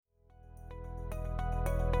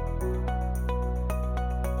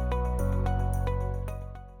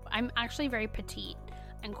I'm actually very petite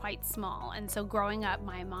and quite small. And so growing up,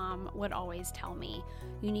 my mom would always tell me,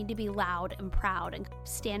 you need to be loud and proud and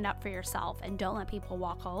stand up for yourself and don't let people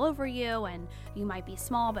walk all over you. And you might be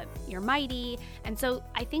small, but you're mighty. And so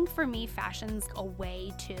I think for me, fashion's a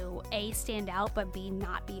way to A, stand out, but B,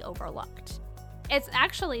 not be overlooked. It's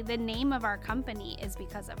actually the name of our company is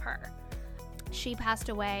because of her. She passed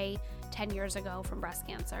away 10 years ago from breast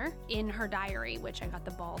cancer. In her diary, which I got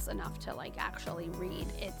the balls enough to actually read,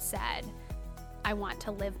 it said, I want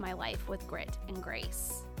to live my life with grit and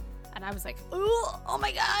grace. And I was like, ooh, oh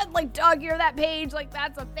my God, dog ear that page.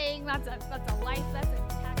 That's a thing. That's a life. That's a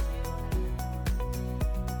tattoo.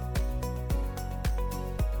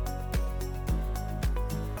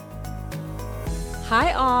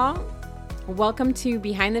 Hi all. Welcome to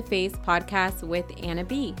Behind the Face podcast with Anna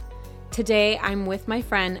B. Today I'm with my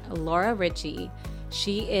friend Laura Ritchie.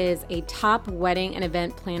 She is a top wedding and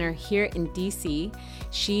event planner here in DC.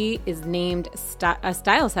 She is named a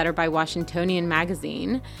style setter by Washingtonian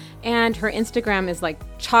magazine, and her Instagram is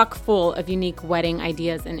chock full of unique wedding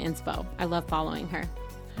ideas and inspo. I love following her.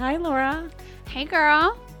 Hi, Laura. Hey,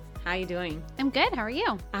 girl. How you doing? I'm good. How are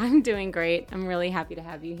you? I'm doing great. I'm really happy to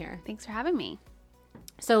have you here. Thanks for having me.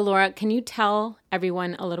 So, Laura, can you tell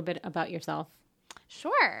everyone a little bit about yourself?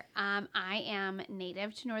 Sure. I am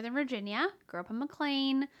native to Northern Virginia, grew up in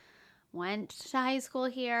McLean, went to high school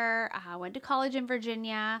here, went to college in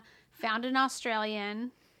Virginia, found an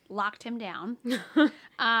Australian, locked him down.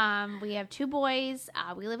 We have 2 boys.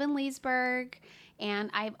 We live in Leesburg, and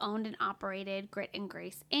I've owned and operated Grit and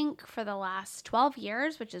Grace Inc. for the last 12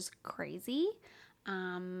 years, which is crazy.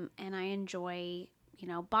 And I enjoy,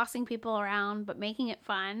 bossing people around, but making it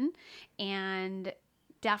fun. And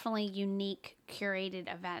definitely unique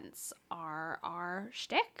curated events are our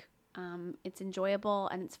shtick. It's enjoyable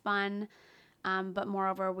and it's fun, but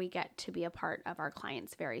moreover, we get to be a part of our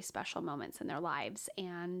clients' very special moments in their lives,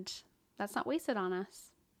 and that's not wasted on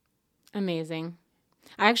us. Amazing.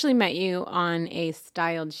 I actually met you on a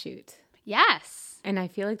styled shoot. Yes. And I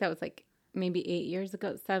feel like that was maybe 8 years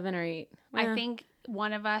ago, 7 or 8. I think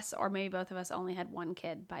one of us, or maybe both of us, only had 1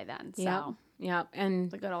 kid by then. So Yep.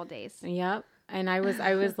 And the good old days. Yep. And I was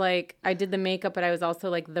I did the makeup, but I was also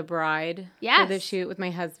the bride for the shoot with my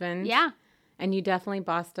husband. Yeah. And you definitely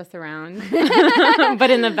bossed us around, but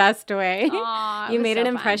in the best way. Aww, you made an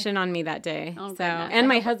impression on me that day. Oh, so, goodness. and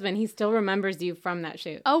my husband, he still remembers you from that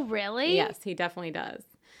shoot. Oh, really? Yes, he definitely does.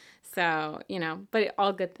 So, but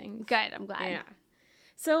all good things. Good. I'm glad. Yeah.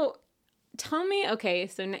 So tell me, okay,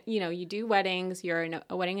 so, you do weddings, you're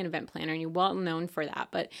a wedding and event planner, and you're well known for that.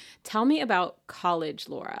 But tell me about college,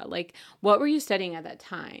 Laura. What were you studying at that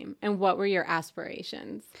time? And what were your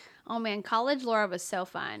aspirations? Oh, man, college Laura was so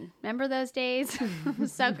fun. Remember those days? It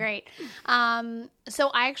was so great. So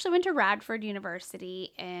I actually went to Radford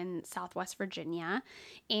University in Southwest Virginia,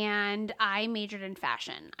 and I majored in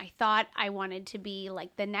fashion. I thought I wanted to be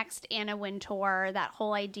the next Anna Wintour, that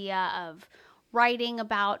whole idea of writing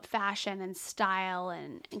about fashion and style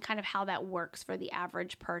and kind of how that works for the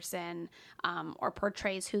average person, or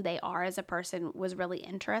portrays who they are as a person, was really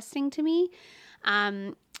interesting to me.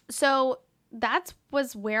 So that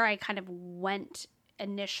was where I kind of went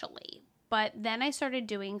initially. But then I started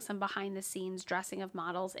doing some behind the scenes dressing of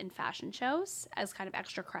models in fashion shows as kind of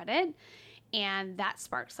extra credit. And that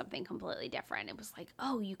sparked something completely different. It was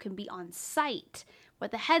you can be on site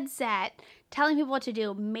with a headset, telling people what to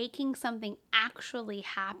do, making something actually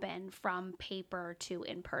happen from paper to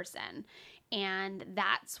in person. And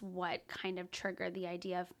that's what kind of triggered the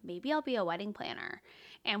idea of maybe I'll be a wedding planner.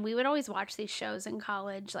 And we would always watch these shows in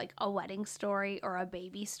college, like A Wedding Story or A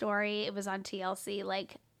Baby Story. It was on TLC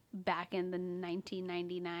back in the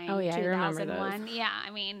 1999, oh, yeah, 2001. I remember those. Yeah, I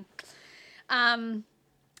mean,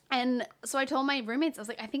 and so I told my roommates, I was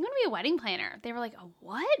I think I'm going to be a wedding planner. They were like, oh,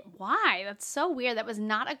 what? Why? That's so weird. That was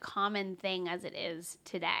not a common thing as it is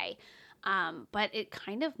today. But it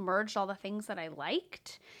kind of merged all the things that I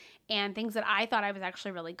liked and things that I thought I was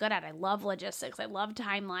actually really good at. I love logistics. I love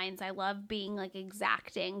timelines. I love being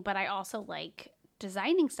exacting, but I also like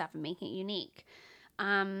designing stuff and making it unique.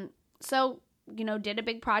 So did a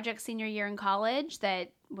big project senior year in college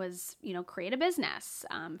that was, create a business.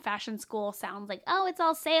 Fashion school sounds oh, it's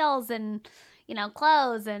all sales and,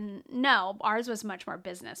 clothes. And no, ours was much more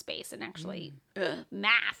business based and actually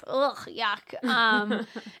math. Ugh, yuck.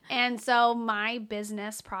 And so my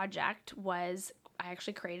business project was, I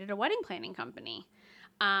actually created a wedding planning company.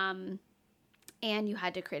 And you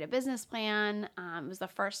had to create a business plan. It was the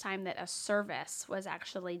first time that a service was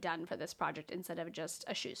actually done for this project instead of just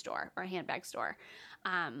a shoe store or a handbag store.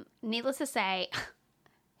 Needless to say,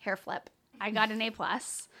 hair flip. I got an A+.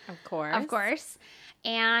 Of course. Of course.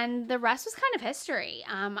 And the rest was kind of history.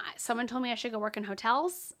 Someone told me I should go work in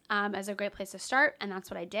hotels as a great place to start, and that's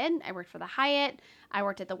what I did. I worked for the Hyatt. I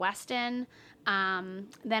worked at the Westin.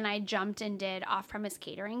 Then I jumped and did off-premise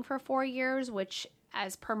catering for 4 years, which,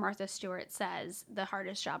 as per Martha Stewart says, the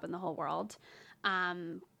hardest job in the whole world.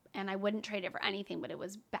 And I wouldn't trade it for anything, but it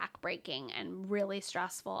was backbreaking and really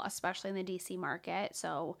stressful, especially in the DC market.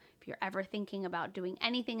 So if you're ever thinking about doing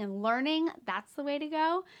anything and learning, that's the way to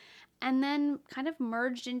go. And then kind of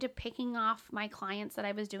merged into picking off my clients that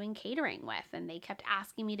I was doing catering with. And they kept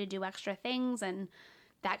asking me to do extra things. And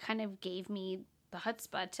that kind of gave me the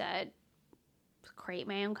chutzpah to create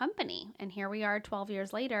my own company. And here we are 12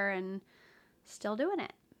 years later and still doing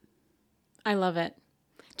it. I love it.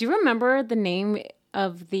 Do you remember the name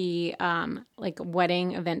of the like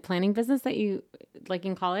wedding event planning business that you like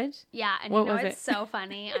in college? Yeah, and what you know was it's so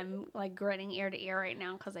funny. I'm like grinning ear to ear right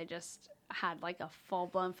now because I just had like a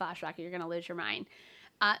full-blown flashback. You're gonna lose your mind.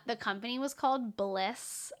 The company was called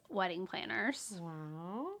Bliss Wedding Planners.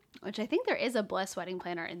 Wow. Which I think there is a Bliss Wedding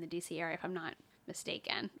Planner in the DC area, if I'm not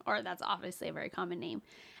mistaken, or that's obviously a very common name.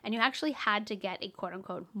 And you actually had to get a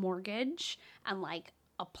quote-unquote mortgage and like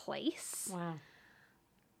a place. Wow.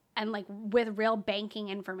 And like with real banking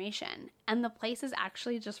information. And the place is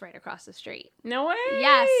actually just right across the street. No way.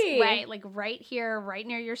 Yes, right. Like right here, right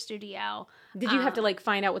near your studio. Did you have to like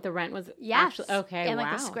find out what the rent was? Yes. Actually? Okay. And wow.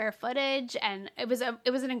 like the square footage. And it was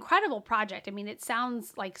an incredible project. I mean, it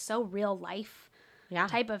sounds like so real life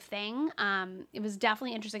type of thing. It was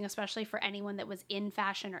definitely interesting, especially for anyone that was in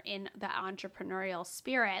fashion or in the entrepreneurial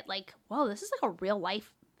spirit. Like, whoa, this is like a real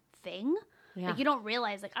life thing. Yeah. Like, you don't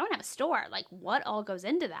realize, like, I don't have a store. Like, what all goes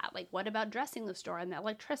into that? Like, what about dressing the store and the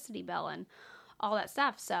electricity bill and all that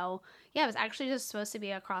stuff? So, yeah, it was actually just supposed to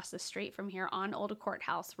be across the street from here on Old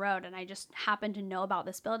Courthouse Road. And I just happened to know about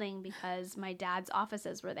this building because my dad's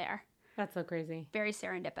offices were there. That's so crazy. Very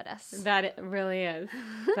serendipitous. That it really is.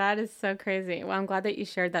 That is so crazy. Well, I'm glad that you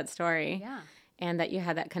shared that story. Yeah. And that you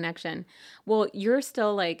had that connection. Well, you're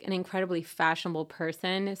still, like, an incredibly fashionable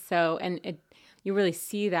person. So, you really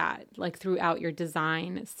see that like throughout your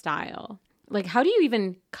design style. Like, how do you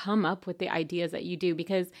even come up with the ideas that you do?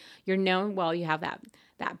 Because you're known, well, you have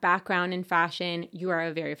that background in fashion. You are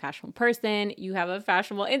a very fashionable person. You have a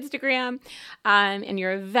fashionable Instagram, and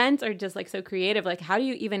your events are just like so creative. Like, how do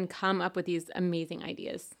you even come up with these amazing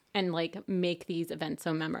ideas and like make these events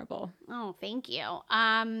so memorable? Oh, thank you.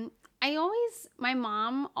 My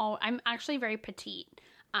mom, I'm actually very petite.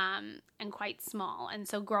 And quite small. And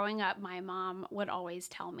so growing up, my mom would always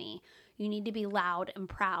tell me, you need to be loud and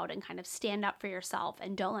proud and kind of stand up for yourself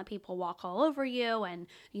and don't let people walk all over you. And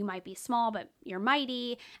you might be small, but you're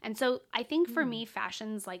mighty. And so I think for me,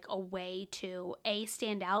 fashion's like a way to A,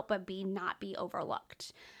 stand out, but B, not be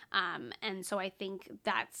overlooked. And so I think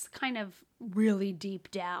that's kind of really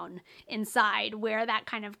deep down inside where that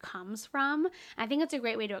kind of comes from. I think it's a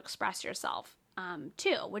great way to express yourself,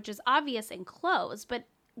 too, which is obvious in clothes, but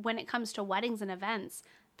when it comes to weddings and events,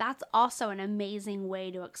 that's also an amazing way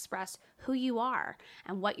to express who you are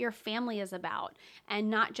and what your family is about, and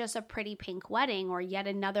not just a pretty pink wedding or yet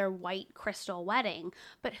another white crystal wedding,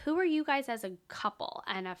 but who are you guys as a couple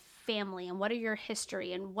and a family, and what are your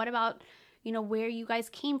history, and what about, you know, where you guys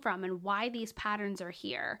came from and why these patterns are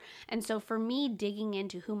here. And so for me, digging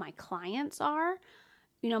into who my clients are,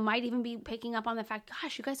 you know, might even be picking up on the fact,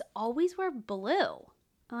 gosh, you guys always wear blue.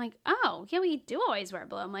 I'm like, oh, yeah, we do always wear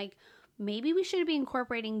blue. I'm like, maybe we should be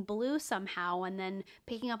incorporating blue somehow, and then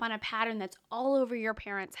picking up on a pattern that's all over your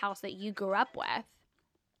parents' house that you grew up with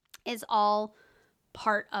is all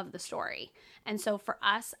part of the story. And so for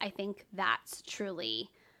us, I think that's truly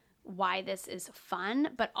why this is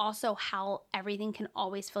fun, but also how everything can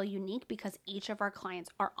always feel unique because each of our clients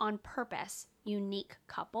are on purpose unique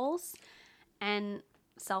couples. And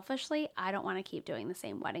selfishly, I don't want to keep doing the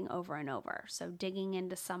same wedding over and over. So digging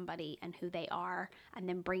into somebody and who they are, and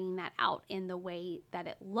then bringing that out in the way that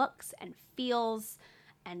it looks and feels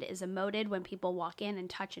and is emoted when people walk in and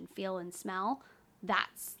touch and feel and smell,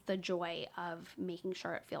 that's the joy of making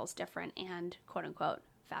sure it feels different and quote unquote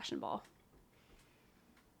fashionable.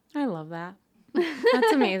 I love that.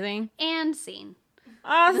 That's amazing. And scene.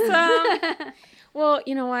 Awesome. Well,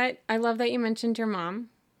 you know what? I love that you mentioned your mom,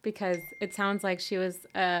 because it sounds like she was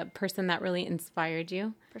a person that really inspired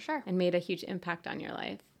you. For sure. And made a huge impact on your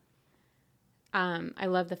life. I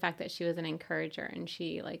love the fact that she was an encourager and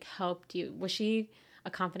she like helped you. Was she a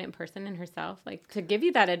confident person in herself? Like, to give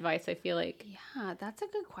you that advice, I feel like. Yeah, that's a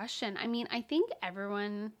good question. I mean, I think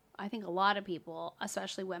a lot of people,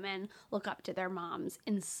 especially women, look up to their moms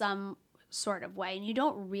in some sort of way. And you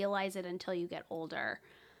don't realize it until you get older.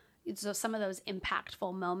 so some of those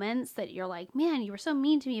impactful moments that you're like, man, you were so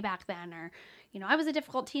mean to me back then, or, I was a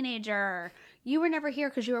difficult teenager, or you were never here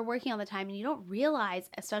because you were working all the time. And you don't realize,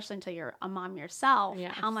 especially until you're a mom yourself,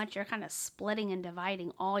 Yes. how much you're kind of splitting and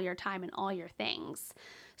dividing all your time and all your things.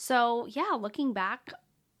 So yeah, looking back,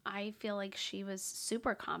 I feel like she was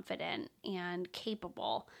super confident and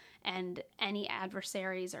capable, and any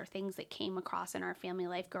adversaries or things that came across in our family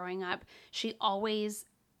life growing up, she always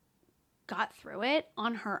got through it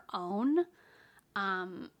on her own,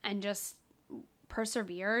 and just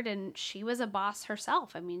persevered. And she was a boss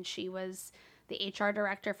herself. I mean, she was the HR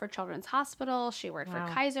director for Children's Hospital. She worked for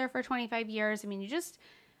Kaiser for 25 years. I mean,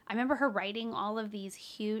 I remember her writing all of these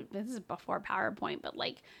huge, this is before PowerPoint, but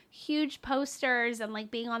like huge posters, and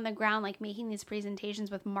like being on the ground, like making these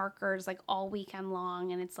presentations with markers like all weekend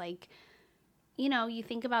long. And it's like, you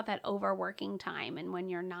think about that overworking time, and when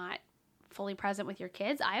you're not fully present with your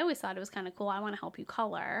kids, I always thought it was kind of cool. I want to help you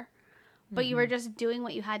color. But you were just doing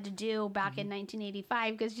what you had to do back in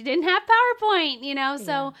 1985 because you didn't have PowerPoint,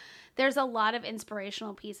 So there's a lot of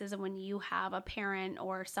inspirational pieces. And when you have a parent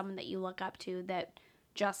or someone that you look up to that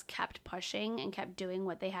just kept pushing and kept doing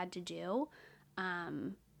what they had to do, I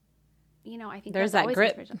think there's that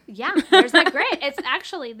grit. Yeah, there's that grit. It's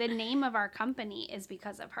actually the name of our company is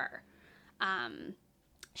because of her.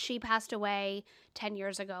 She passed away 10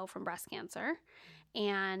 years ago from breast cancer.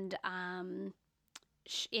 And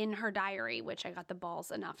in her diary, which I got the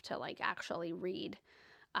balls enough to like actually read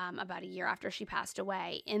about a year after she passed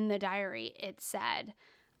away, in the diary it said,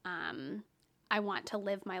 I want to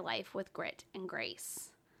live my life with grit and grace.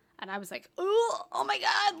 And I was like, oh my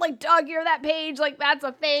God, like dog ear that page. Like that's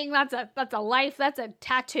a thing. That's a life. That's a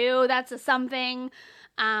tattoo. That's a something.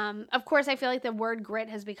 Of course, I feel like the word grit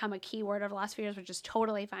has become a key word over the last few years, which is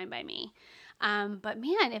totally fine by me. But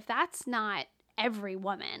man, if that's not every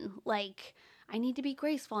woman, like I need to be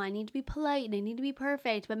graceful, I need to be polite, and I need to be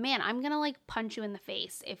perfect. But man, I'm going to like punch you in the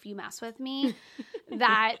face if you mess with me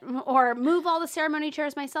or move all the ceremony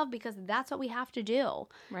chairs myself, because that's what we have to do.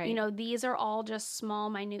 Right. These are all just small,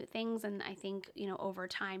 minute things. And I think, over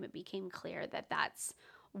time it became clear that that's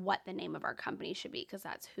what the name of our company should be, because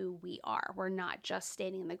that's who we are. We're not just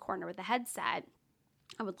standing in the corner with a headset.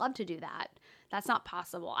 I would love to do that. That's not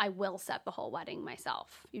possible. I will set the whole wedding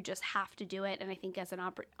myself. You just have to do it. And I think as an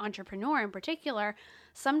entrepreneur in particular,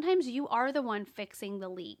 sometimes you are the one fixing the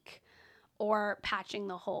leak or patching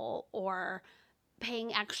the hole or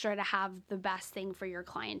paying extra to have the best thing for your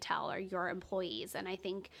clientele or your employees. And I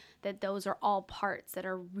think that those are all parts that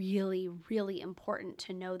are really, really important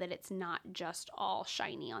to know, that it's not just all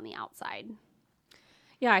shiny on the outside.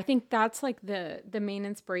 Yeah, I think that's like the main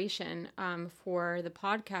inspiration for the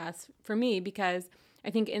podcast for me, because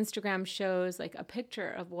I think Instagram shows like a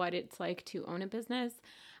picture of what it's like to own a business.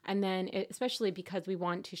 And then especially because we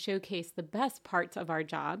want to showcase the best parts of our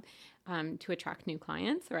job to attract new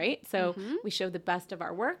clients, right? So we show the best of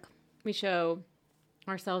our work. We show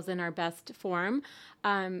ourselves in our best form.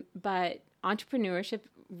 But entrepreneurship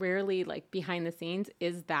rarely, like behind the scenes,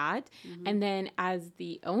 is that. And then as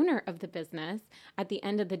the owner of the business, at the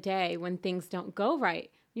end of the day, when things don't go right,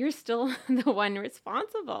 you're still the one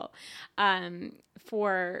responsible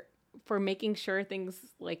for making sure things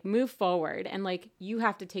like move forward, and like you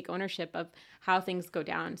have to take ownership of how things go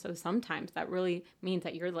down. So sometimes that really means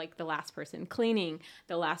that you're like the last person cleaning,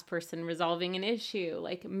 the last person resolving an issue,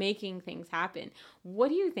 like making things happen. What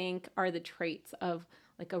do you think are the traits of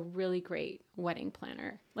like a really great wedding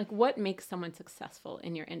planner? Like what makes someone successful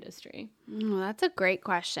in your industry? Well, that's a great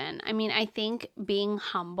question. I mean, I think being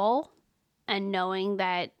humble and knowing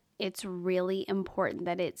that it's really important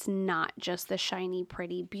that it's not just the shiny,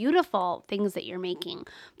 pretty, beautiful things that you're making,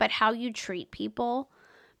 but how you treat people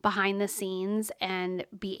behind the scenes, and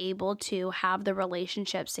be able to have the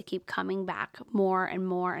relationships to keep coming back more and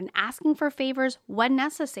more and asking for favors when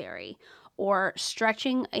necessary, or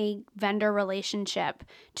stretching a vendor relationship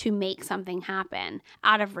to make something happen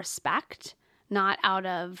out of respect, not out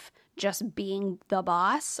of just being the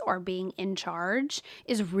boss or being in charge,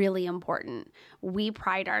 is really important. We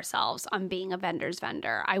pride ourselves on being a vendor's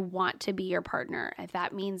vendor. I want to be your partner. If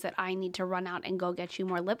that means that I need to run out and go get you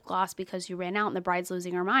more lip gloss because you ran out and the bride's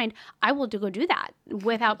losing her mind, I will go do that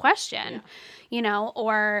without question.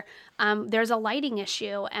 Or there's a lighting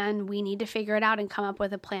issue and we need to figure it out and come up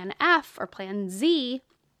with a plan F or plan Z.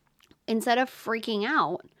 Instead of freaking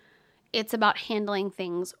out, it's about handling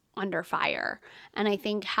things under fire. And I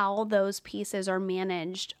think how those pieces are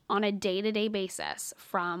managed on a day-to-day basis,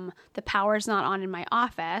 from the power's not on in my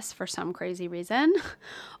office for some crazy reason,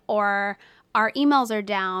 or our emails are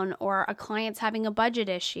down or a client's having a budget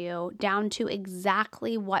issue, down to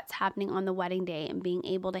exactly what's happening on the wedding day and being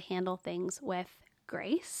able to handle things with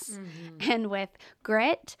grace and with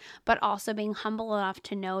grit, but also being humble enough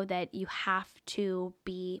to know that you have to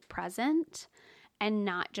be present and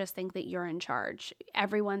not just think that you're in charge.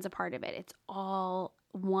 Everyone's a part of it. It's all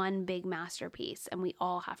one big masterpiece, and we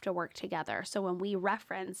all have to work together. So when we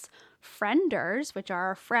reference frienders, which are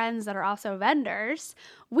our friends that are also vendors,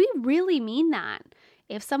 we really mean that.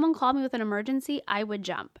 If someone called me with an emergency, I would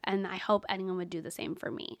jump, and I hope anyone would do the same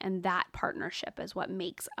for me. And that partnership is what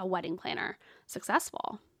makes a wedding planner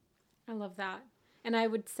successful. I love that. And I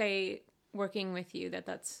would say, working with you,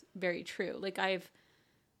 that's very true. Like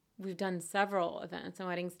we've done several events and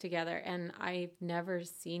weddings together, and I've never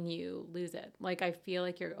seen you lose it. Like, I feel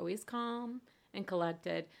like you're always calm and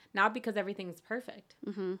collected, not because everything's perfect,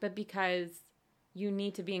 but because you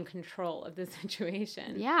need to be in control of the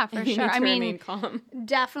situation. Yeah, for sure. I mean, calm.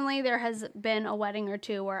 Definitely there has been a wedding or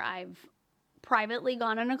two where I've privately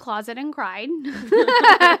gone in a closet and cried.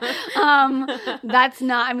 That's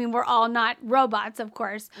not, I mean, we're all not robots, of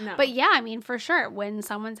course. No. But yeah, I mean, for sure, when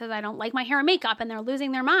someone says, I don't like my hair and makeup, and they're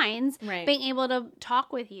losing their minds, being able to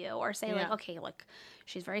talk with you or say like, okay, look,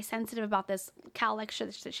 she's very sensitive about this cowlick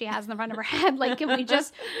that she has in the front of her head. Like, can we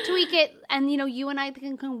just tweak it? And, you and I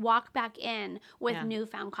can walk back in with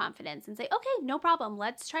newfound confidence and say, okay, no problem.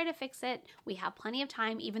 Let's try to fix it. We have plenty of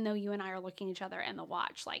time, even though you and I are looking at each other in the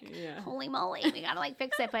watch. Like, holy moly, we got to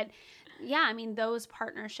fix it. But yeah, I mean, those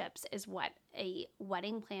partnerships is what a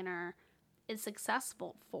wedding planner is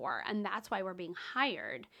successful for. And that's why we're being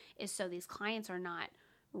hired, is so these clients are not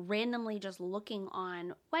randomly just looking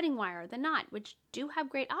on Wedding Wire, The Knot, which do have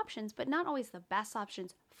great options, but not always the best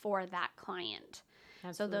options for that client.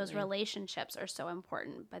 Absolutely. So those relationships are so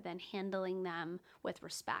important, but then handling them with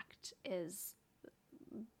respect is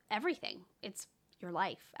everything. It's your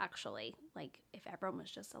life, actually. Like, if everyone was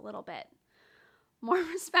just a little bit more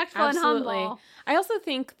respectful and humble. I also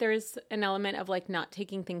think there's an element of not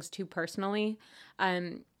taking things too personally.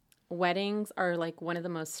 Weddings are one of the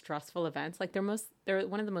most stressful events. They're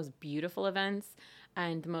one of the most beautiful events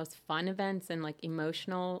and the most fun events and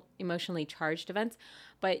emotionally charged events.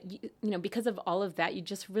 But because of all of that, you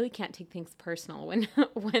just really can't take things personal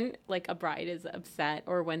when a bride is upset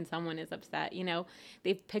or when someone is upset.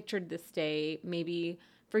 They've pictured this day maybe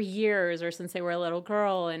for years or since they were a little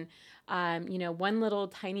girl, and one little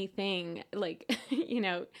tiny thing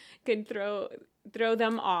could throw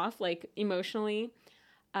them off emotionally.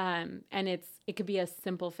 And it could be a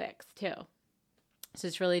simple fix too. So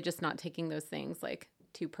it's really just not taking those things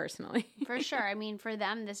too personally. For sure. I mean, for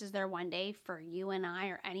them, this is their one day. For you and I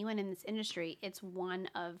or anyone in this industry, it's one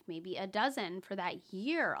of maybe a dozen for that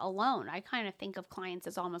year alone. I kind of think of clients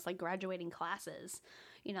as almost like graduating classes.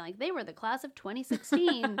 They were the class of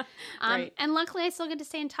 2016. Right. And luckily, I still get to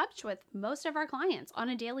stay in touch with most of our clients on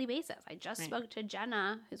a daily basis. I just spoke to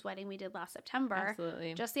Jenna, whose wedding we did last September,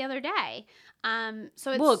 just the other day.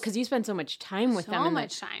 So it's because you spend so much time with them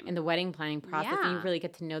in the wedding planning process, and you really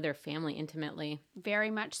get to know their family intimately.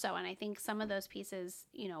 Very much so. And I think some of those pieces,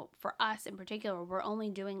 for us in particular,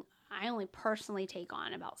 I only personally take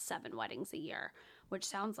on about 7 weddings a year, which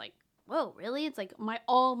sounds like, whoa, really? It's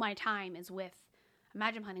all my time is with.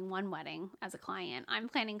 Imagine planning 1 wedding as a client. I'm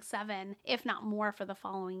planning 7, if not more, for the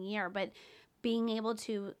following year. But being able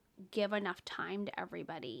to give enough time to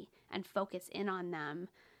everybody and focus in on them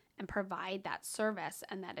and provide that service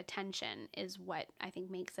and that attention is what I think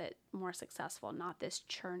makes it more successful, not this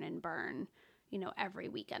churn and burn, every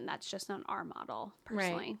weekend. That's just not our model,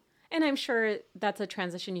 personally. Right. And I'm sure that's a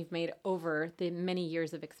transition you've made over the many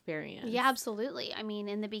years of experience. Yeah, absolutely. I mean,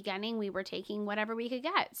 in the beginning, we were taking whatever we could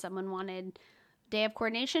get. Someone wanted day of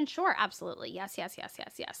coordination? Sure, absolutely. Yes.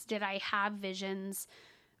 Did I have visions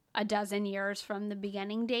a dozen years from the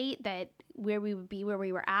beginning date that where we would be where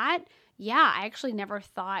we were at? Yeah, I actually never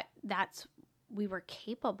thought we were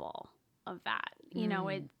capable of that.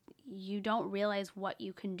 You don't realize what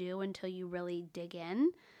you can do until you really dig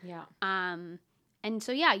in. Yeah. And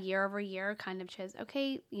so, yeah, year over year kind of says,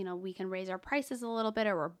 okay, we can raise our prices a little bit,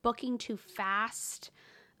 or we're booking too fast.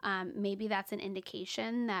 Maybe that's an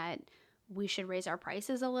indication that we should raise our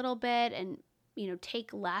prices a little bit and,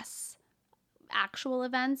 take less actual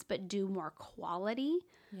events, but do more quality.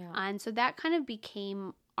 Yeah. And so that kind of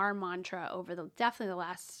became our mantra over definitely the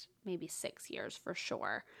last maybe 6 years for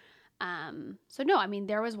sure. So no, I mean,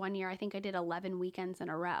 there was one year, I think I did 11 weekends in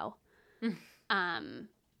a row. And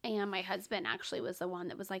my husband actually was the one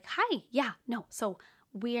that was like, hi, yeah, no, so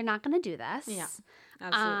we are not going to do this. Yeah,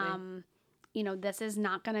 absolutely. This is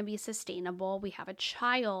not going to be sustainable. We have a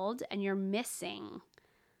child and you're missing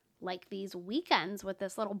like these weekends with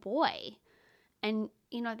this little boy. And,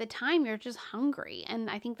 at the time you're just hungry. And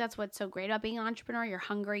I think that's what's so great about being an entrepreneur. You're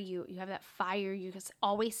hungry. You have that fire. You're just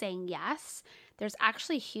always saying yes. There's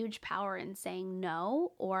actually huge power in saying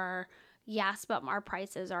no or yes, but our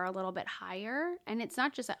prices are a little bit higher. And it's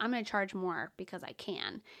not just that I'm going to charge more because I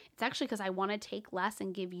can. It's actually because I want to take less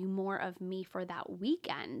and give you more of me for that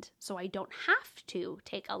weekend so I don't have to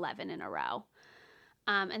take 11 in a row.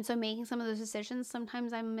 And so making some of those decisions,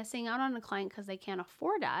 sometimes I'm missing out on a client because they can't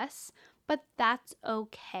afford us, but that's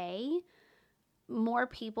okay. More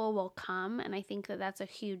people will come, and I think that that's a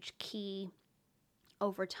huge key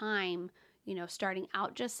over time. Starting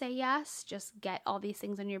out, just say yes, just get all these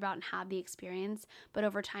things under your belt and have the experience. But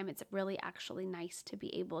over time, it's really actually nice to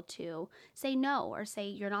be able to say no or say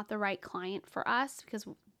you're not the right client for us because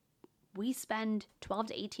we spend 12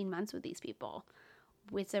 to 18 months with these people.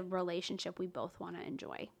 It's a relationship we both want to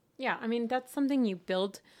enjoy. Yeah, I mean, that's something you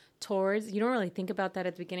build towards. You don't really think about that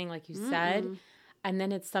at the beginning, like you said. And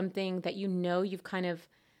then it's something that you've kind of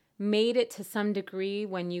made it to some degree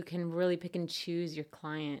when you can really pick and choose your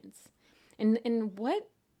clients. And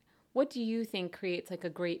what do you think creates like a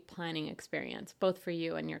great planning experience, both for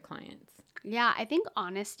you and your clients? Yeah, I think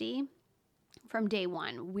honesty from day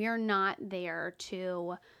one. We're not there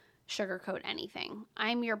to sugarcoat anything.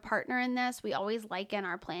 I'm your partner in this. We always liken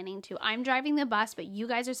our planning to I'm driving the bus, but you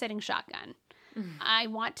guys are sitting shotgun. I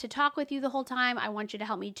want to talk with you the whole time. I want you to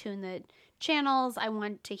help me tune the channels. I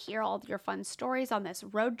want to hear all of your fun stories on this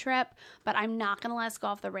road trip, but I'm not going to let us go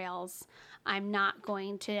off the rails. I'm not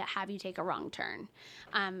going to have you take a wrong turn.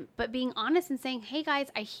 But being honest and saying, hey guys,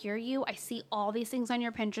 I hear you. I see all these things on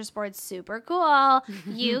your Pinterest board. Super cool.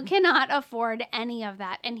 You cannot afford any of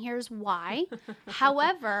that. And here's why.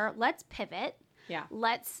 However, let's pivot. Yeah.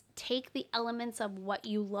 Let's take the elements of what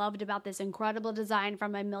you loved about this incredible design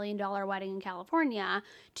from a $1 million wedding in California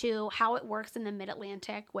to how it works in the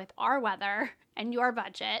Mid-Atlantic with our weather and your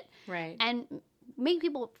budget. Right. And make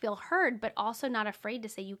people feel heard, but also not afraid to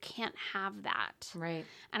say you can't have that. Right.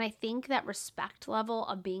 And I think that respect level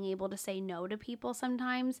of being able to say no to people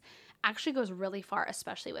sometimes actually goes really far,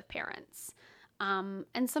 especially with parents.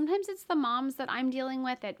 And sometimes it's the moms that I'm dealing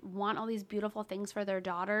with that want all these beautiful things for their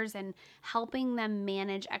daughters and helping them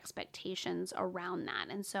manage expectations around that.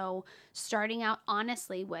 And so starting out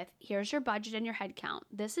honestly with, here's your budget and your head count.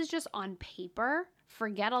 This is just on paper.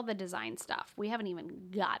 Forget all the design stuff. We haven't even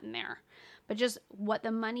gotten there. But just what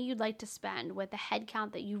the money you'd like to spend with the head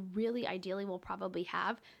count that you really ideally will probably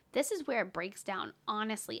have. This is where it breaks down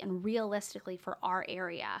honestly and realistically for our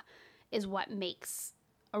area is what makes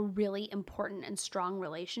a really important and strong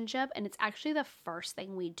relationship. And it's actually the first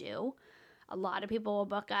thing we do. A lot of people will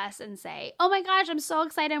book us and say, oh my gosh, I'm so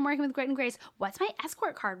excited. I'm working with Grit and Grace. What's my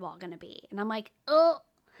escort card wall going to be? And I'm like, oh,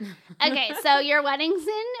 okay. So your wedding's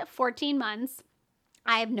in 14 months.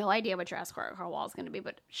 I have no idea what your escort card wall is going to be,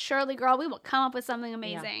 but surely, girl, we will come up with something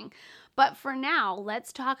amazing. Yeah. But for now,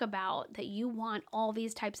 let's talk about that you want all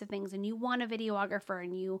these types of things and you want a videographer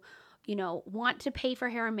and you want to pay for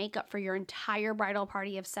hair and makeup for your entire bridal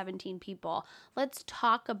party of 17 people. Let's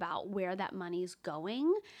talk about where that money's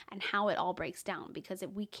going and how it all breaks down because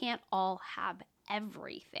we can't all have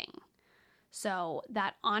everything. So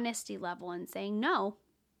that honesty level and saying no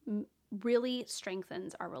really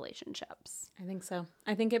strengthens our relationships. I think so.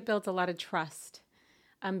 I think it builds a lot of trust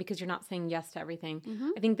because you're not saying yes to everything. Mm-hmm.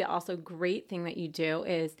 I think the also great thing that you do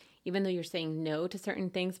is even though you're saying no to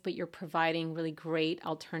certain things, but you're providing really great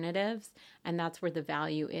alternatives. And that's where the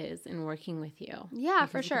value is in working with you. Yeah,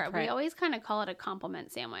 for sure. We always kind of call it a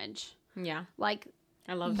compliment sandwich. Yeah. Like,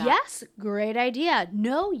 I love that. Yes, great idea.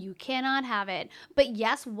 No, you cannot have it. But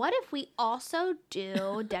yes, what if we also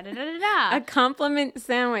do da-da-da-da-da? A compliment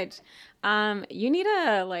sandwich. You need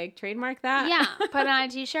to trademark that. Yeah, put on a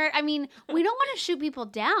t-shirt. I mean, we don't want to shoot people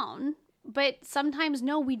down, but sometimes,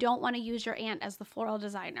 no, we don't want to use your aunt as the floral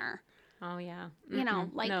designer. Oh, yeah. No,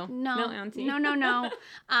 auntie. No.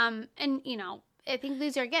 And, I think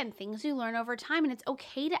these are, again, things you learn over time, and it's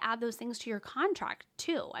okay to add those things to your contract,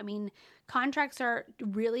 too. I mean, contracts are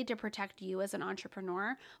really to protect you as an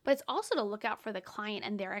entrepreneur, but it's also to look out for the client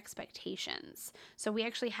and their expectations. So we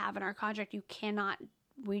actually have in our contract,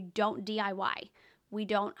 we don't DIY. We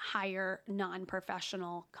don't hire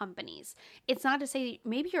non-professional companies. It's not to say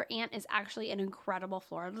maybe your aunt is actually an incredible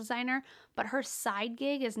floral designer, but her side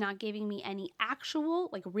gig is not giving me any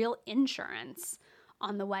actual, real insurance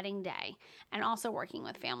on the wedding day. And also working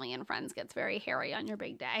with family and friends gets very hairy on your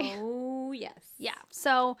big day. Oh, yes. Yeah.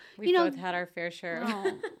 So, We've both had our fair share.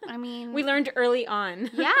 Oh, I mean. We learned early on.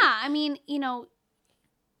 Yeah. I mean,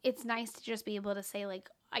 it's nice to just be able to say,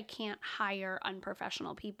 I can't hire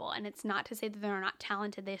unprofessional people. And it's not to say that they're not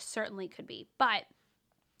talented. They certainly could be. But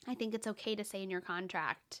I think it's okay to say in your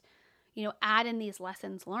contract, add in these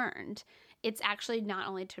lessons learned. It's actually not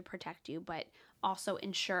only to protect you, but also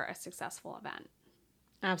ensure a successful event.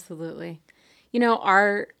 Absolutely.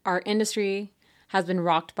 Our industry has been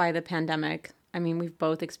rocked by the pandemic. I mean, we've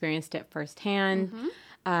both experienced it firsthand.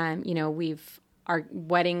 Our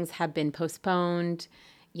weddings have been postponed.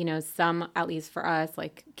 Some, at least for us,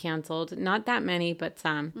 like canceled. Not that many, but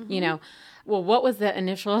some. Well, what was the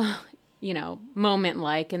initial, moment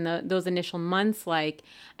like, and those initial months like,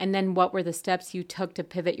 and then what were the steps you took to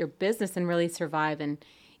pivot your business and really survive and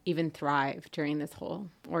even thrive during this whole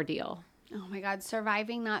ordeal? Oh my God,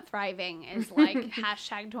 surviving, not thriving is like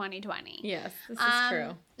hashtag 2020. Yes, this is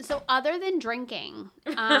true. So other than drinking,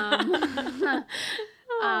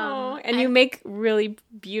 and you make really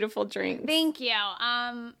beautiful drinks. Thank you.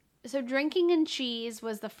 So drinking and cheese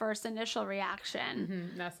was the first initial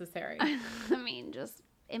reaction. Necessary. I mean, just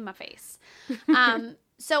in my face.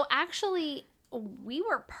 So actually, we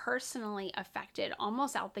were personally affected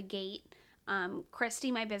almost out the gate.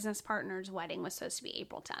 Christy, my business partner's wedding was supposed to be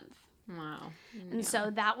April 10th. Wow. And so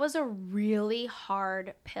that was a really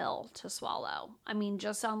hard pill to swallow. I mean,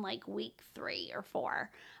 just on like week 3 or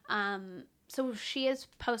 4. So she has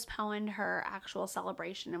postponed her actual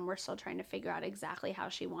celebration, and we're still trying to figure out exactly how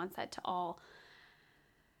she wants that to all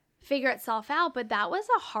figure itself out. But that was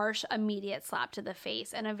a harsh, immediate slap to the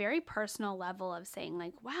face and a very personal level of saying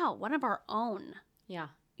like, wow, one of our own. Yeah.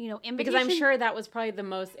 Invitation. Because I'm sure that was probably the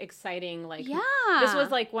most exciting, this was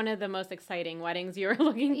like one of the most exciting weddings you were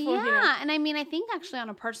looking for. Yeah. And I mean, I think actually on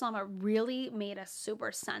a personal level, it really made us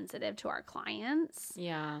super sensitive to our clients.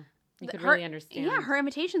 Yeah. You could really understand. Yeah. Her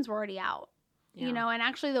invitations were already out, and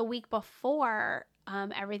actually the week before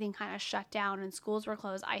everything kind of shut down and schools were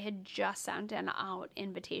closed, I had just sent out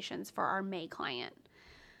invitations for our May client.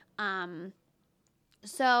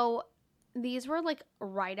 So these were like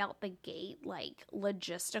right out the gate, like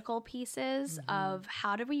logistical pieces of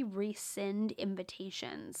how do we rescind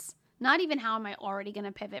invitations? Not even how am I already going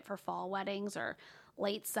to pivot for fall weddings or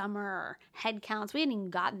late summer or head counts. We hadn't even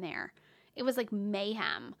gotten there. It was like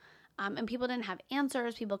mayhem. And people didn't have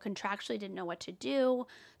answers. People contractually didn't know what to do.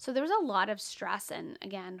 So there was a lot of stress and,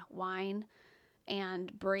 again, wine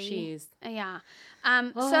and brie. Cheese. Yeah.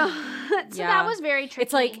 So that was very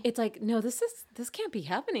tricky. It's like, no, this can't be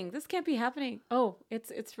happening. This can't be happening. Oh,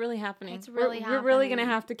 it's really happening. It's really happening. We're really going to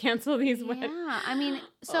have to cancel these weddings. Yeah. I mean,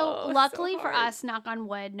 luckily for us, knock on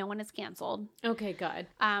wood, no one is canceled. Okay, good.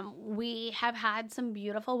 We have had some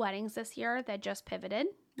beautiful weddings this year that just pivoted,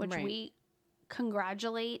 which we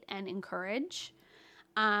congratulate and encourage.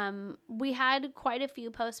 We had quite a few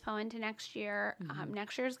postponed to next year.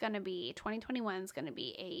 Next year is going to be 2021 is going to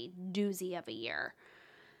be a doozy of a year.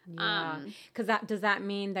 Yeah, because does that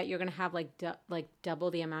mean that you're going to have like double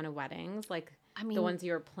the amount of weddings, like the ones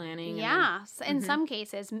you were planning? Yeah, in some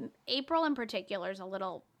cases, April in particular is a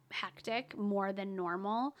little hectic, more than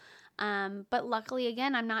normal. But luckily,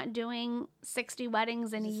 again, I'm not doing 60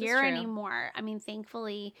 weddings in a year anymore. I mean,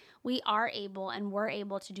 thankfully, we are able and we're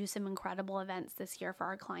able to do some incredible events this year for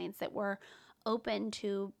our clients that we're open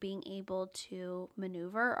to being able to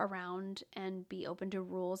maneuver around and be open to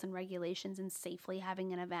rules and regulations and safely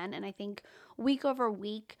having an event. And I think week over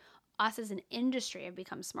week, us as an industry have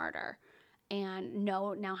become smarter and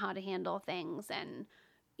know now how to handle things. And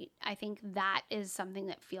I think that is something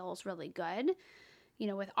that feels really good.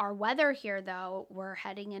 With our weather here, though, we're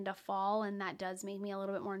heading into fall, and that does make me a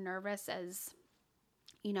little bit more nervous as,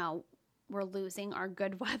 we're losing our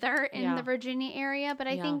good weather in the Virginia area. But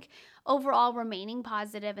I think overall remaining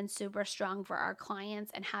positive and super strong for our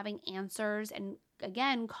clients and having answers and,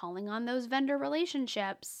 again, calling on those vendor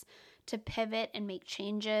relationships to pivot and make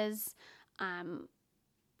changes,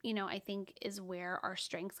 I think is where our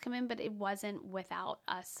strengths come in. But it wasn't without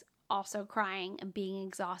us also crying and being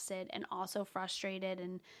exhausted and also frustrated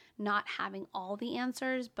and not having all the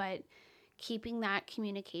answers, but keeping that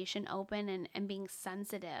communication open and being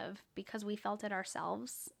sensitive because we felt it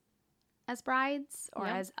ourselves as brides or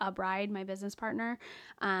as a bride, my business partner,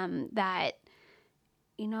 that,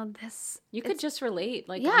 this... You could just relate,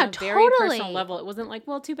 on a very personal level. It wasn't like,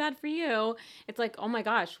 well, too bad for you. It's like, oh my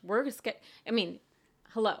gosh,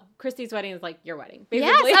 hello, Christy's wedding is like your wedding,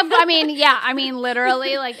 basically. Yes,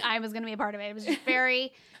 literally, like I was going to be a part of it. It was just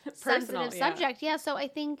very sensitive subject. Yeah, so I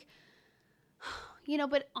think,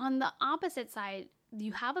 but on the opposite side,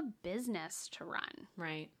 you have a business to run.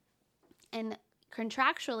 Right. And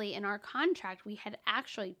contractually in our contract, we had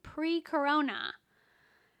actually pre-corona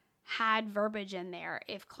had verbiage in there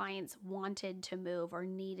if clients wanted to move or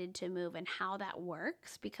needed to move and how that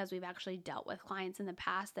works, because we've actually dealt with clients in the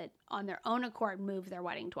past that on their own accord moved their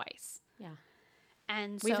wedding twice. Yeah.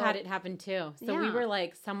 And so, we've had it happen too. So we were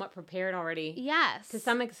like somewhat prepared already. Yes. To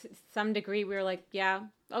some degree, we were like, yeah,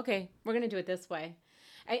 okay, we're going to do it this way.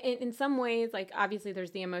 In some ways, like obviously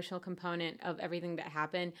there's the emotional component of everything that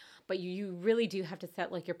happened, but you really do have to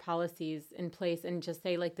set like your policies in place and just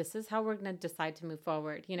say like, this is how we're going to decide to move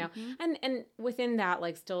forward, you know, and within that,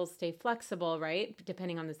 like still stay flexible, right?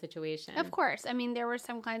 Depending on the situation. Of course. I mean, there were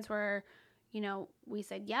some clients where, you know, we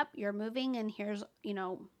said, yep, you're moving and here's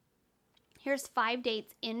 5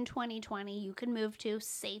 dates in 2020 you can move to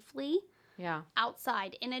safely. Yeah.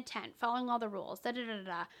 Outside in a tent, following all the rules,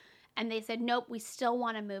 da-da-da-da. And they said, nope, we still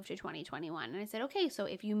want to move to 2021. And I said, okay, so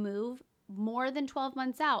if you move more than 12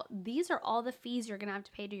 months out, these are all the fees you're going to have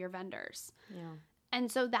to pay to your vendors. Yeah. And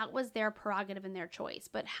so that was their prerogative and their choice.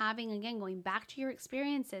 But going back to your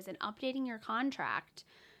experiences and updating your contract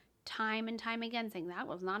time and time again, saying that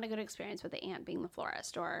was not a good experience with the aunt being the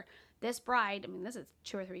florist, or this bride, I mean, this is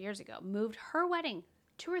 2 or 3 years ago, moved her wedding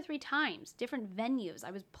 2 or 3 times, different venues.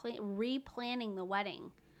 I was replanning the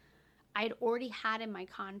wedding. I had already had in my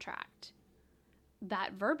contract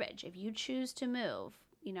that verbiage. If you choose to move,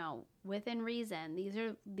 you know, within reason, these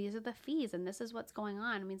are the fees and this is what's going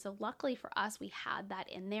on. I mean, so luckily for us, we had that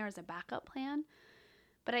in there as a backup plan.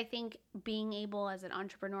 But I think being able as an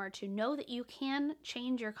entrepreneur to know that you can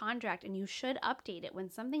change your contract and you should update it when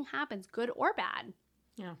something happens, good or bad.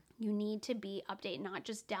 Yeah. You need to be updated, not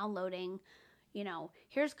just downloading, you know,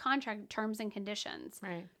 here's contract terms and conditions.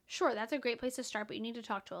 Right. Sure, that's a great place to start, but you need to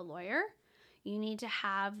talk to a lawyer. You need to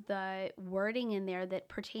have the wording in there that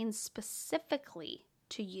pertains specifically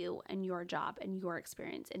to you and your job and your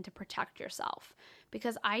experience and to protect yourself.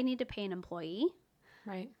 Because I need to pay an employee.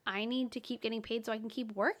 Right. I need to keep getting paid so I can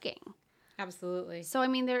keep working. Absolutely. So, I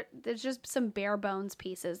mean, there's just some bare bones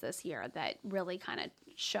pieces this year that really kind of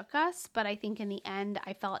shook us. But I think in the end,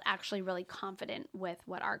 I felt actually really confident with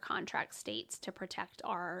what our contract states to protect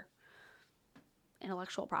our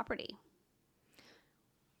intellectual property.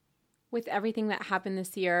 With everything that happened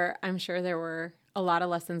this year, I'm sure there were a lot of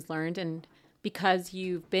lessons learned. And because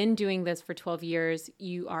you've been doing this for 12 years,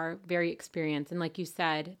 you are very experienced. And like you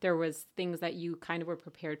said, there was things that you kind of were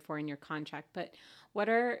prepared for in your contract. But what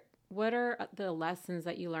are the lessons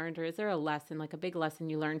that you learned, or is there a lesson, like a big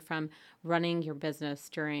lesson you learned from running your business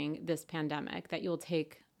during this pandemic that you'll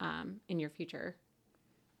take in your future?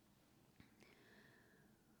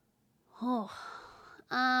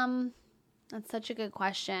 That's such a good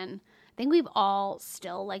question. I think we've all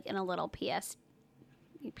still like in a little PTSD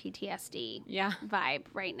vibe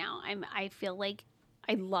right now. I feel like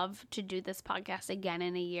I'd love to do this podcast again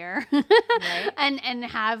in a year, right? and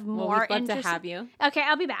have more. Well, we'd love to have you. Okay,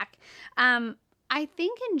 I'll be back. I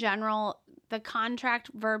think in general, the contract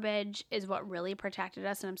verbiage is what really protected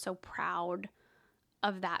us, and I'm so proud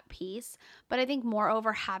of that piece. But I think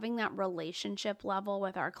moreover, having that relationship level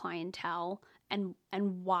with our clientele and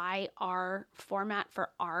why our format for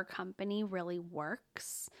our company really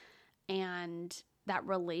works, and that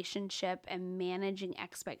relationship and managing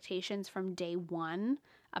expectations from day one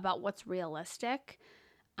about what's realistic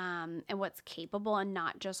and what's capable, and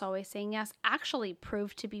not just always saying yes, actually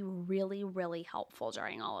proved to be really, really helpful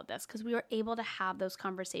during all of this, because we were able to have those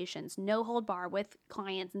conversations, no hold bar with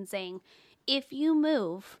clients, and saying, if you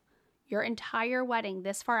move your entire wedding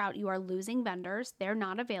this far out, you are losing vendors. They're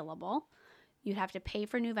not available. You'd have to pay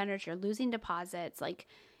for new vendors. You're losing deposits. Like,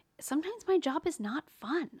 sometimes my job is not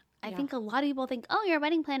fun. I think a lot of people think, oh, you're a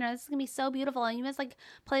wedding planner. This is going to be so beautiful. And you must like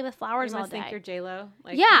play with flowers all day. You must think you're J-Lo.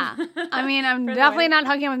 Like, yeah. I mean, I'm definitely not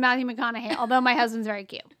hooking with Matthew McConaughey, although my husband's very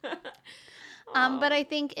cute. But I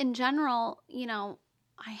think in general, you know,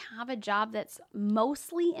 I have a job that's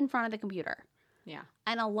mostly in front of the computer. Yeah.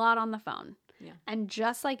 And a lot on the phone. Yeah. And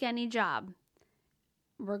just like any job,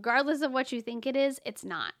 regardless of what you think it is, it's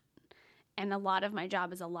not. And a lot of my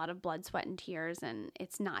job is a lot of blood, sweat, and tears, and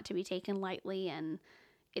it's not to be taken lightly, and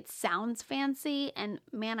it sounds fancy, and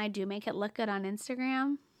man, I do make it look good on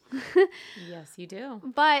Instagram. Yes, you do.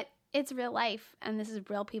 But it's real life, and this is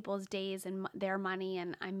real people's days and their money,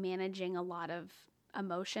 and I'm managing a lot of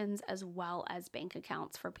emotions as well as bank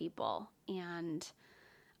accounts for people. And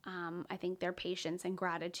I think their patience and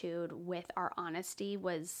gratitude with our honesty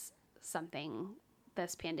was something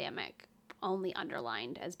this pandemic only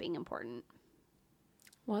underlined as being important.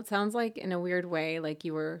 Well, it sounds like in a weird way, like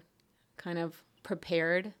you were kind of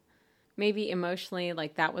prepared, maybe emotionally,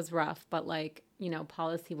 like that was rough, but like, you know,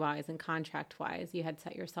 policy wise and contract wise, you had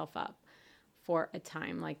set yourself up for a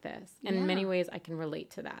time like this. And in Yeah. many ways, I can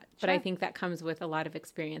relate to that. But I think that comes with a lot of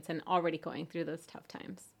experience and already going through those tough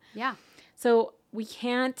times. Yeah. So we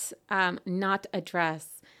can't not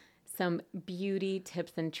address some beauty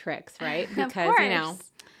tips and tricks, right? Because, you know,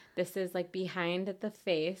 this is like behind the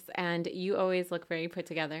face and you always look very put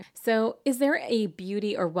together. So is there a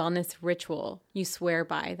beauty or wellness ritual you swear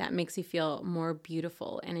by that makes you feel more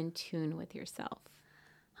beautiful and in tune with yourself?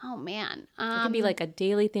 Oh, man. It could be like a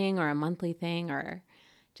daily thing or a monthly thing or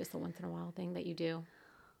just a once in a while thing that you do.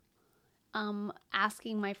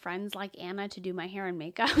 Asking my friends like Anna to do my hair and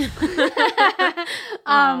makeup.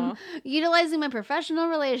 Oh. Utilizing my professional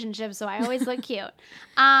relationships so I always look cute.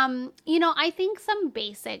 You know, I think some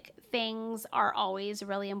basic things are always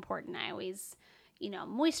really important. I always, you know,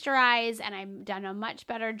 moisturize, and I've done a much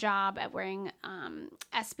better job at wearing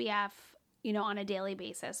SPF, you know, on a daily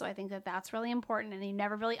basis. So I think that that's really important, and you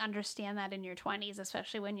never really understand that in your 20s,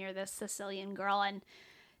 especially when you're this Sicilian girl, and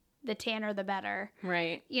the tanner the better.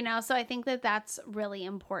 Right. You know, so I think that that's really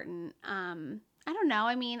important. I don't know.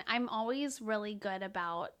 I mean, I'm always really good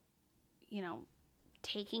about, you know,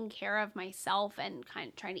 taking care of myself and kind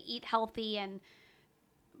of trying to eat healthy,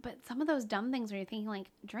 but some of those dumb things where you're thinking like,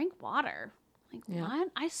 drink water. Like, what?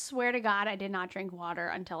 I swear to God, I did not drink water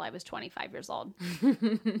until I was 25 years old.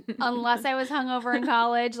 Unless I was hungover in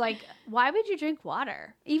college. Like, why would you drink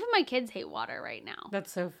water? Even my kids hate water right now. That's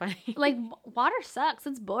so funny. Like, water sucks.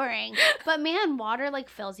 It's boring. But man, water like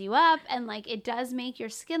fills you up, and like it does make your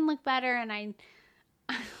skin look better. And I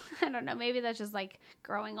don't know, maybe that's just like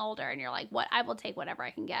growing older and you're like, what? I will take whatever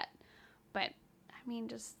I can get. But I mean,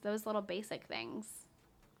 just those little basic things.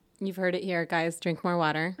 You've heard it here, guys. Drink more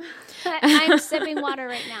water. I'm sipping water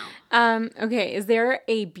right now. Okay. Is there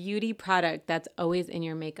a beauty product that's always in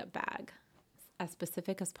your makeup bag? As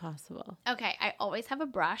specific as possible. Okay. I always have a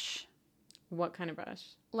brush. What kind of brush?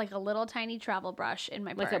 Like a little tiny travel brush in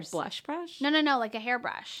my purse. Like a blush brush? No, like a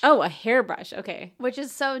hairbrush. Oh, a hairbrush. Okay. Which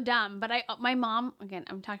is so dumb. But my mom, again,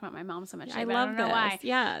 I'm talking about my mom so much today, I but love I don't know this. why.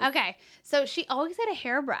 Yes. Okay. So she always had a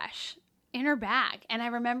hairbrush in her bag. And I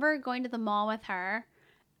remember going to the mall with her,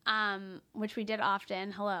 which we did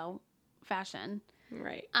often. Hello, fashion.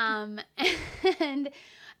 Right. And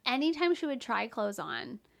anytime she would try clothes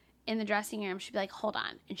on in the dressing room, she'd be like, hold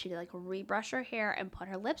on. And she'd like rebrush her hair and put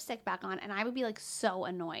her lipstick back on. And I would be like so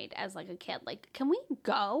annoyed as like a kid. Like, can we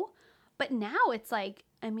go? But now it's like,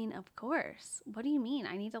 I mean, of course. What do you mean?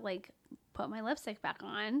 I need to like put my lipstick back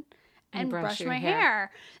on and brush my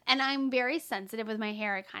hair. And I'm very sensitive with my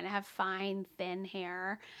hair. I kind of have fine, thin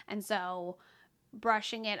hair. And so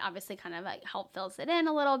brushing it obviously kind of like fills it in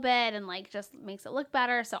a little bit and like just makes it look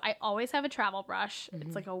better. So I always have a travel brush. Mm-hmm.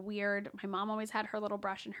 It's like a weird, my mom always had her little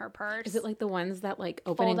brush in her purse. Is it like the ones that like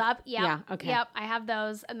open fold up? Yep. Yeah. Okay. Yep. I have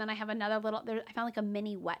those. And then I have another little, I found like a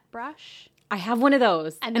mini wet brush. I have one of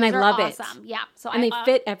those and I love awesome. it. Yeah. So and they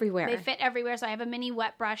fit everywhere. They fit everywhere. So I have a mini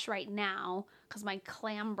wet brush right now because my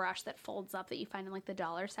clam brush that folds up that you find in like the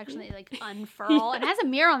dollar section that you like unfurl and it has a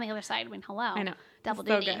mirror on the other side. I mean, hello. I know. Double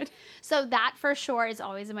so duty. Good. So that for sure is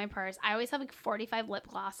always in my purse. I always have like 45 lip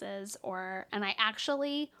glosses and I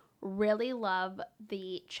actually really love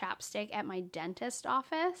the chapstick at my dentist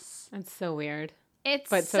office. That's so weird.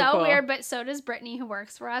 It's but so cool. weird, but so does Brittany who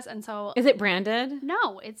works for us. And so is it branded?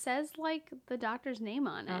 No, it says like the doctor's name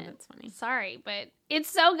on it. Oh, that's funny. Sorry, but it's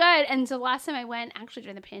so good. And so last time I went, actually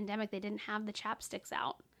during the pandemic, they didn't have the chapsticks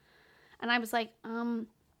out. And I was like,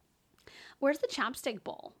 where's the chapstick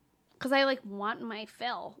bowl? Because I like want my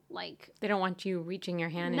fill. Like they don't want you reaching your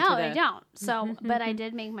hand no, into the... they don't. So, but I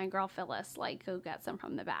did make my girl Phyllis like go get some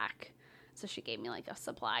from the back. So she gave me like a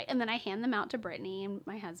supply. And then I hand them out to Brittany and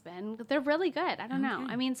my husband. They're really good. I don't know.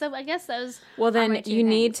 I mean, so I guess those well, then you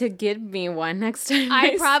need to give me one next time.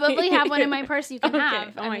 I probably have one in my purse you can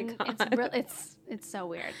have. Oh my God. It's so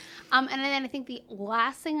weird. And then I think the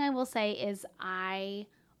last thing I will say is I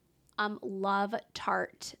love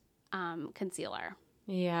Tarte concealer.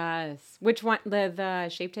 Yes. Which one? The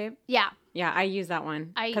Shape Tape? Yeah. Yeah, I use that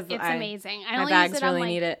one. It's amazing. I my only bags use it really on,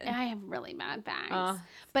 need it. I have really bad bags. terrible.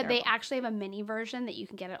 But they actually have a mini version that you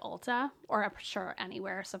can get at Ulta or I'm sure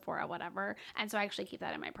anywhere, Sephora, whatever. And so I actually keep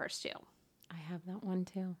that in my purse too. I have that one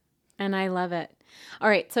too. And I love it. All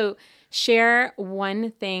right. So share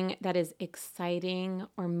one thing that is exciting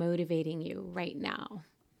or motivating you right now.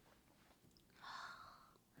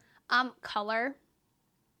 Color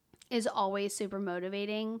is always super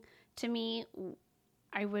motivating to me.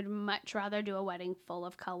 I would much rather do a wedding full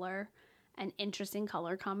of color, and interesting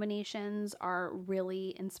color combinations are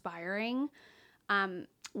really inspiring.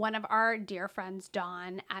 One of our dear friends,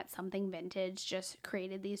 Dawn, at Something Vintage, just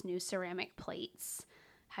created these new ceramic plates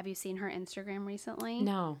Have you seen her Instagram recently?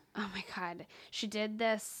 No. Oh my God. She did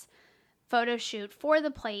this photo shoot for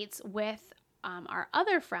the plates with our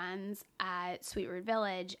other friends at Sweetwood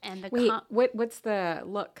Village. And what's the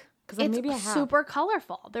look? Because maybe I have. Super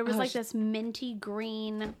colorful. There was like this minty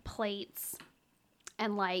green plates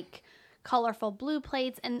and like colorful blue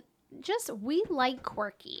plates. And just, we like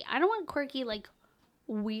quirky. I don't want quirky like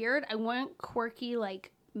weird. I want quirky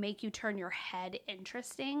like make you turn your head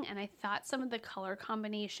interesting. And I thought some of the color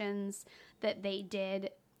combinations that they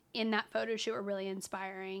did in that photo shoot were really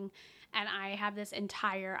inspiring. And I have this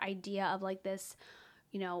entire idea of like this,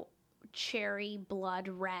 cherry blood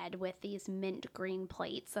red with these mint green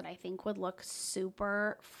plates that I think would look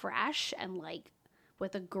super fresh and like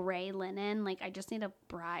with a gray linen. Like, I just need a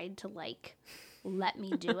bride to like let me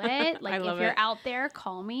do it. Like, if you're out there,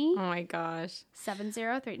 call me. Oh my gosh.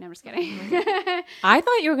 703. No, I'm just kidding. I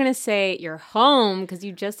thought you were going to say your home because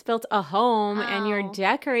you just built a home and you're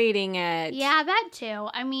decorating it. Yeah, that too.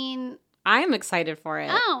 I mean, I'm excited for it.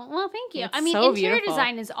 Oh, well, thank you. It's I mean, so interior beautiful.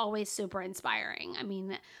 design is always super inspiring. I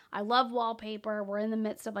mean, I love wallpaper. We're in the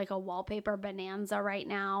midst of like a wallpaper bonanza right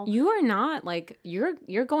now. You are not like,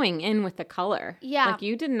 you're going in with the color. Yeah. Like,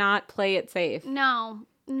 you did not play it safe. No.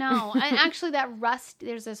 And actually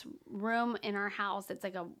there's this room in our house. It's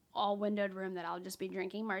like a all windowed room that I'll just be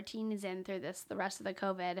drinking martinis in through the rest of the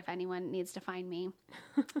COVID if anyone needs to find me.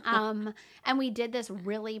 And we did this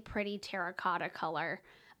really pretty terracotta color.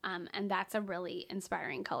 And that's a really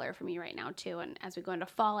inspiring color for me right now, too. And as we go into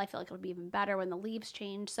fall, I feel like it'll be even better when the leaves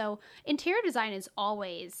change. So interior design is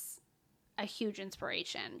always a huge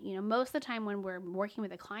inspiration. Most of the time when we're working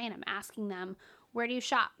with a client, I'm asking them, where do you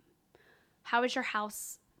shop? How is your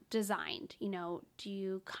house designed? Do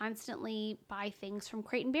you constantly buy things from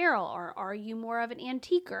Crate and Barrel, or are you more of an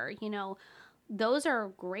antiquer? Those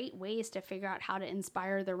are great ways to figure out how to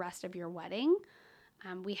inspire the rest of your wedding.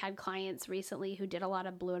 We had clients recently who did a lot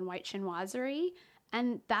of blue and white chinoiserie,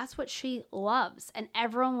 and that's what she loves. And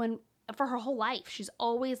everyone, for her whole life, she's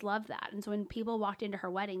always loved that. And so when people walked into her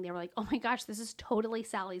wedding, they were like, oh my gosh, this is totally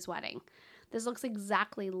Sally's wedding. This looks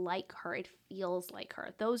exactly like her. It feels like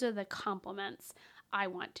her. Those are the compliments I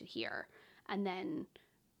want to hear. And then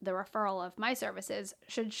the referral of my services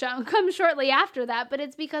should come shortly after that, but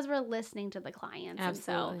it's because we're listening to the clients.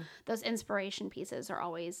 Absolutely. And so those inspiration pieces are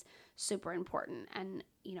always super important. And,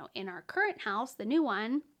 in our current house, the new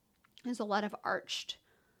one, there's a lot of arched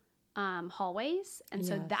hallways. And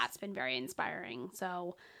so that's been very inspiring.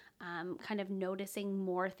 So kind of noticing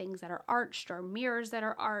more things that are arched or mirrors that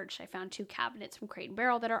are arched. I found 2 cabinets from Crate and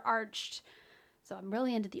Barrel that are arched. So I'm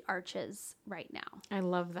really into the arches right now. I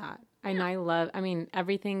love that. I mean,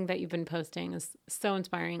 everything that you've been posting is so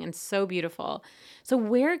inspiring and so beautiful. So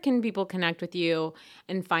where can people connect with you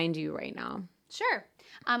and find you right now? Sure.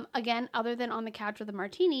 Again, other than on the couch with a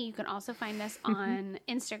martini, you can also find us on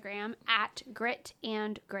Instagram at Grit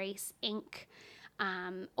and Grace Inc.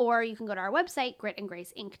 Or you can go to our website,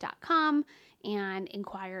 gritandgraceinc.com, and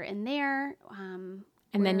inquire in there.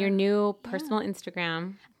 And then your new personal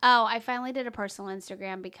Instagram. Oh, I finally did a personal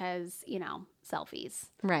Instagram because, selfies.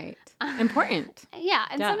 Right. Important. Yeah.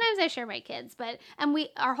 And sometimes I share my kids, and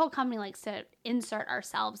our whole company likes to insert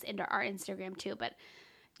ourselves into our Instagram too. But,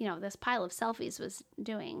 this pile of selfies was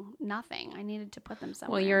doing nothing. I needed to put them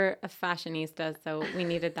somewhere. Well, you're a fashionista, so we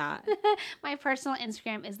needed that. My personal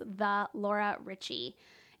Instagram is the Laura Ritchie,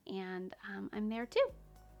 and I'm there too.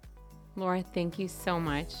 Laura, thank you so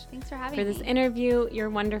much. Thanks for having me. For this interview. You're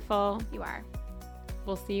wonderful. You are.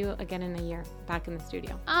 We'll see you again in a year, back in the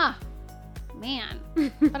studio. Ah, man.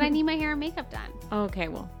 But I need my hair and makeup done. Okay,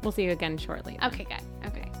 well, we'll see you again shortly. Then. Okay, good.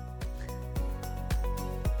 Okay.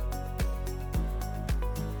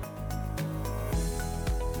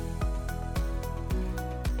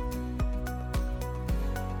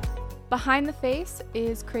 Behind the Face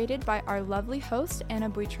is created by our lovely host, Anna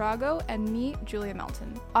Buitrago, and me, Julia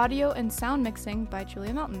Melton. Audio and sound mixing by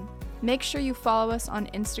Julia Melton. Make sure you follow us on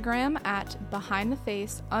Instagram at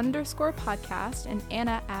behindtheface_podcast and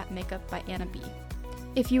Anna at Makeup by Anna B.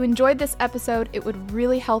 If you enjoyed this episode, it would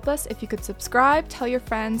really help us if you could subscribe, tell your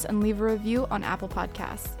friends, and leave a review on Apple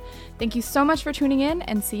Podcasts. Thank you so much for tuning in,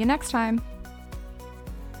 and see you next time.